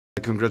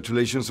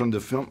Congratulations on the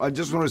film. I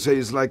just want to say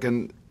it's like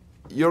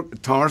your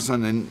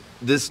Tarzan, and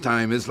this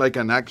time is like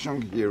an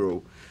action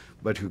hero,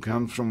 but who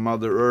comes from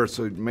Mother Earth,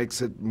 so it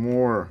makes it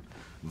more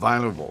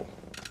valuable.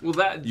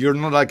 Well, you're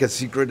not like a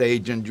secret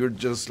agent. You're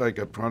just like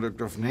a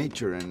product of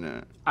nature.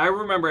 And I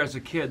remember as a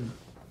kid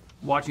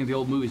watching the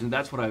old movies, and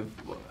that's why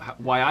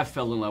I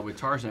fell in love with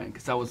Tarzan,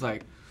 because I was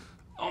like,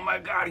 oh my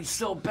God, he's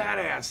so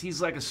badass.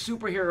 He's like a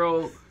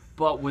superhero,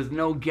 but with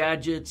no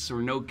gadgets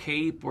or no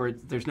cape, or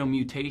there's no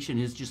mutation.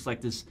 He's just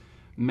like this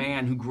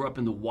man who grew up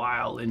in the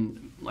wild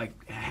and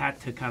like had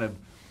to kind of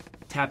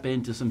tap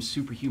into some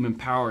superhuman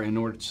power in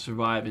order to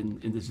survive in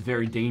this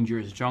very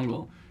dangerous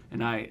jungle.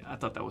 And I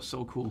thought that was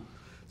so cool.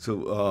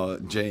 So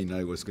Jane,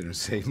 I was going to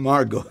say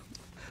Margot.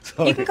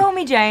 Sorry. You can call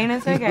me Jane,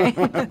 it's okay.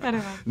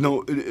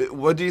 No,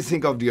 what do you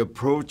think of the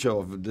approach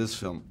of this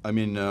film? I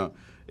mean,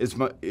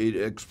 it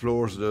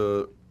explores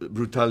the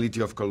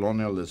brutality of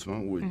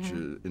colonialism, which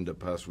in the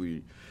past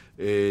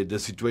the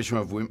situation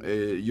of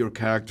women, your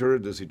character,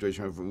 the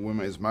situation of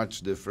women is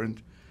much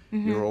different.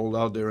 You're all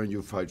out there and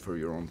you fight for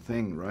your own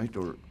thing, right?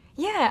 Or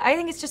yeah, I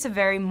think it's just a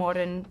very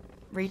modern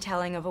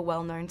retelling of a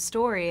well-known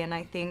story, and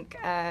I think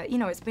you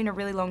know, it's been a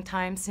really long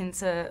time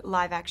since a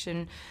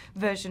live-action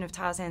version of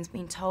Tarzan's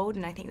been told,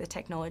 and I think the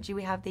technology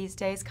we have these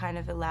days kind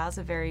of allows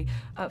a very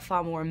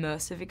far more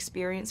immersive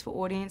experience for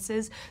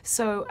audiences.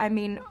 So I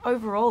mean,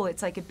 overall,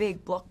 it's like a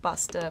big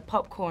blockbuster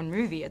popcorn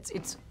movie.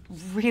 It's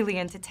really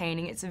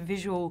entertaining. It's a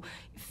visual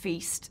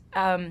feast.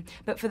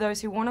 But for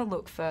those who want to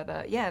look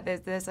further, yeah,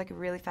 there's like a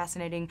really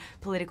fascinating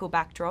political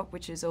backdrop,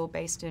 which is all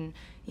based in,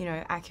 you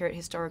know, accurate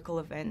historical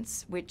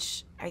events,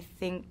 which I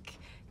think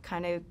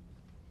kind of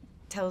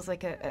tells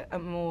like a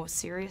more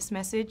serious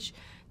message,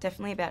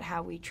 definitely about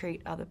how we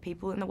treat other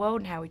people in the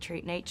world and how we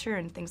treat nature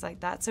and things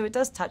like that. So it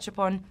does touch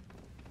upon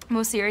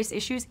more serious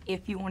issues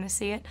if you want to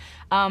see it,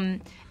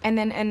 and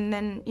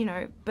then you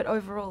know, but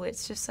overall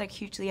it's just like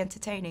hugely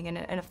entertaining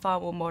and a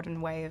far more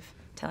modern way of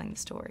telling the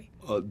story.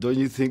 Don't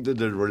you think that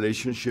the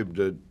relationship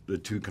that the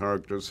two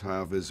characters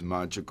have is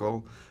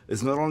magical?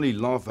 It's not only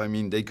love. I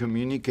mean, they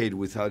communicate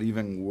without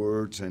even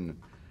words, and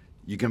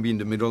you can be in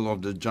the middle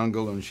of the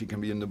jungle and she can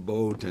be in the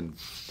boat, and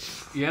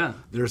yeah,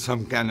 there's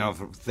some kind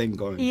of thing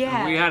going.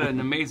 Yeah, we had an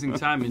amazing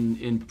time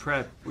in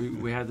prep.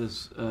 We had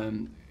this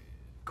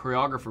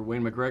choreographer,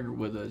 Wayne McGregor,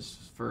 with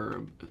us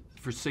for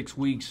 6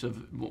 weeks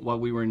while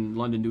we were in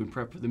London doing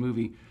prep for the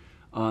movie,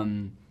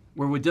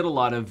 where we did a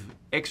lot of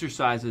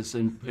exercises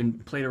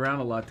and played around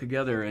a lot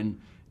together, and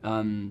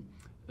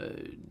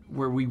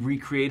where we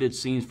recreated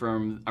scenes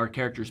from our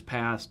characters'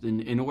 past,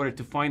 and in order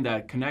to find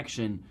that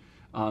connection,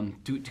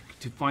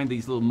 to find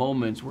these little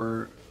moments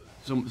where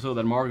so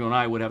that Margot and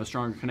I would have a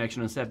stronger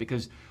connection on set,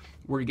 because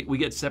we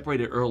get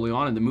separated early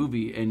on in the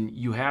movie, and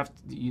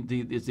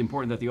it's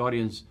important that the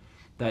audience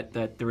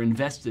that they're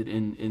invested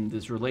in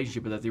this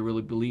relationship, and that they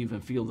really believe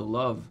and feel the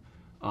love.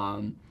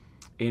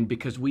 And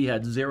because we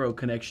had zero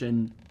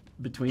connection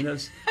between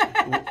us,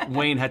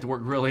 Wayne had to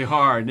work really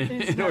hard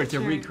in order to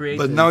recreate.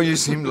 But now you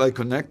seem like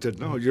connected.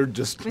 No, you're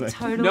just we're like...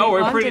 totally no,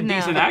 we're pretty now.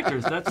 decent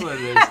actors. That's what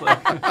it is.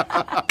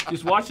 Like,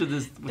 just watch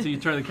this until you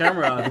turn the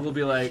camera on. We'll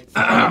be like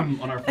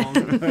on our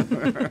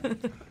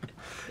phone.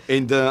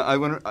 And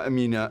I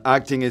mean,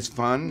 acting is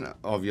fun,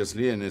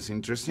 obviously, and it's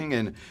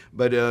interesting.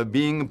 But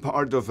being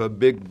part of a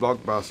big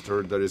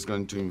blockbuster that is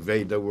going to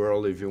invade the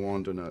world, if you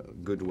want, in a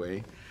good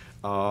way,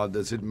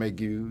 does it make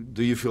you?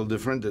 Do you feel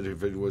different than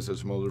if it was a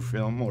smaller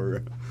film,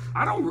 or?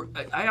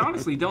 I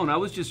honestly don't. I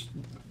was just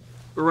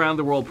around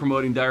the world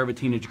promoting Diary of a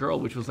Teenage Girl,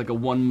 which was like a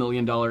 $1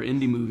 million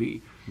indie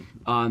movie,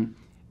 and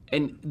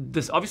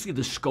this obviously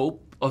the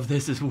scope of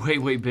this is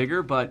way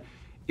bigger, but.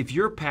 If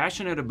you're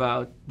passionate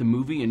about the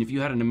movie, and if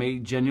you had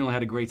genuinely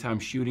had a great time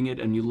shooting it,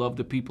 and you love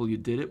the people you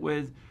did it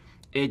with,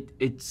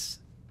 it's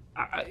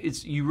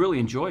you really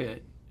enjoy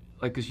it,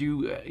 like, because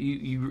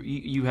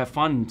you have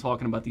fun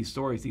talking about these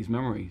stories, these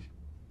memories.